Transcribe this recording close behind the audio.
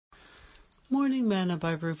Morning Manna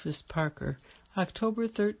by Rufus Parker, October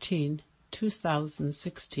 13,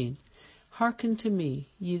 2016. Hearken to me,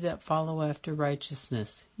 ye that follow after righteousness,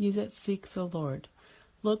 ye that seek the Lord.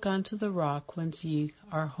 Look unto the rock whence ye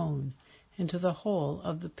are hewn, and to the hole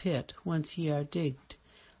of the pit whence ye are digged.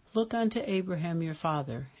 Look unto Abraham your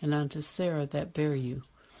father, and unto Sarah that bare you.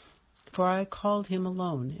 For I called him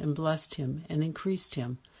alone, and blessed him, and increased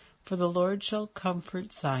him. For the Lord shall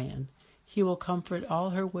comfort Zion. He will comfort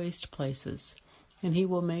all her waste places, and he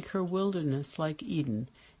will make her wilderness like Eden,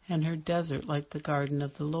 and her desert like the garden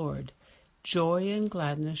of the Lord. Joy and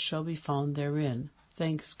gladness shall be found therein,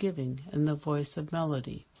 thanksgiving and the voice of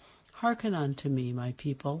melody. Hearken unto me, my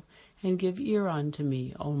people, and give ear unto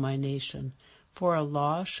me, O my nation. For a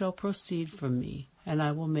law shall proceed from me, and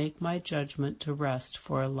I will make my judgment to rest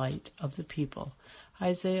for a light of the people.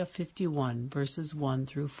 Isaiah 51, verses 1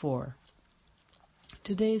 through 4.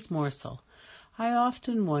 Today's morsel. I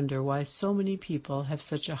often wonder why so many people have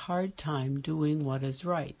such a hard time doing what is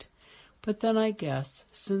right. But then I guess,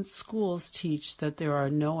 since schools teach that there are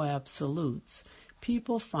no absolutes,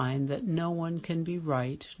 people find that no one can be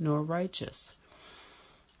right nor righteous.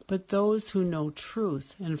 But those who know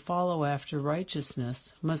truth and follow after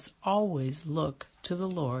righteousness must always look to the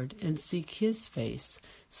Lord and seek His face,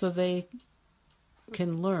 so they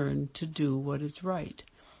can learn to do what is right.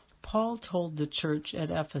 Paul told the church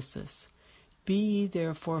at Ephesus, Be ye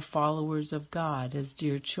therefore followers of God as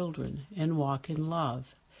dear children, and walk in love,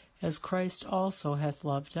 as Christ also hath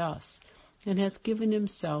loved us, and hath given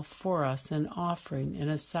himself for us an offering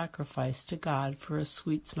and a sacrifice to God for a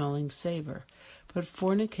sweet-smelling savor. But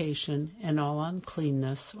fornication and all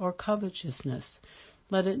uncleanness or covetousness,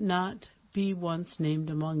 let it not be once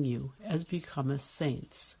named among you, as becometh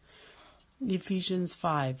saints. Ephesians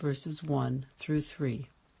 5, verses 1 through 3.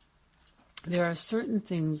 There are certain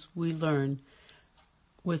things we learn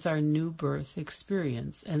with our new birth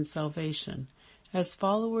experience and salvation. As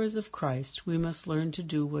followers of Christ, we must learn to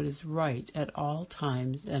do what is right at all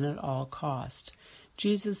times and at all cost.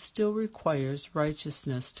 Jesus still requires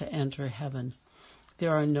righteousness to enter heaven.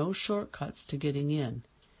 There are no shortcuts to getting in.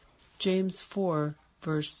 James 4,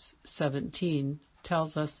 verse 17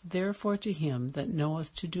 tells us, Therefore to him that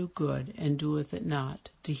knoweth to do good and doeth it not,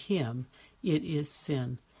 to him it is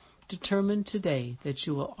sin. Determine today that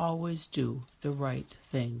you will always do the right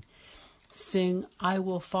thing. Sing, I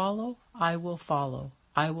will follow, I will follow,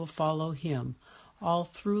 I will follow him. All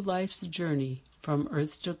through life's journey from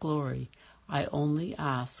earth to glory, I only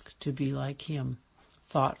ask to be like him.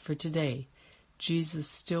 Thought for today. Jesus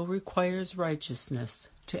still requires righteousness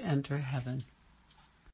to enter heaven.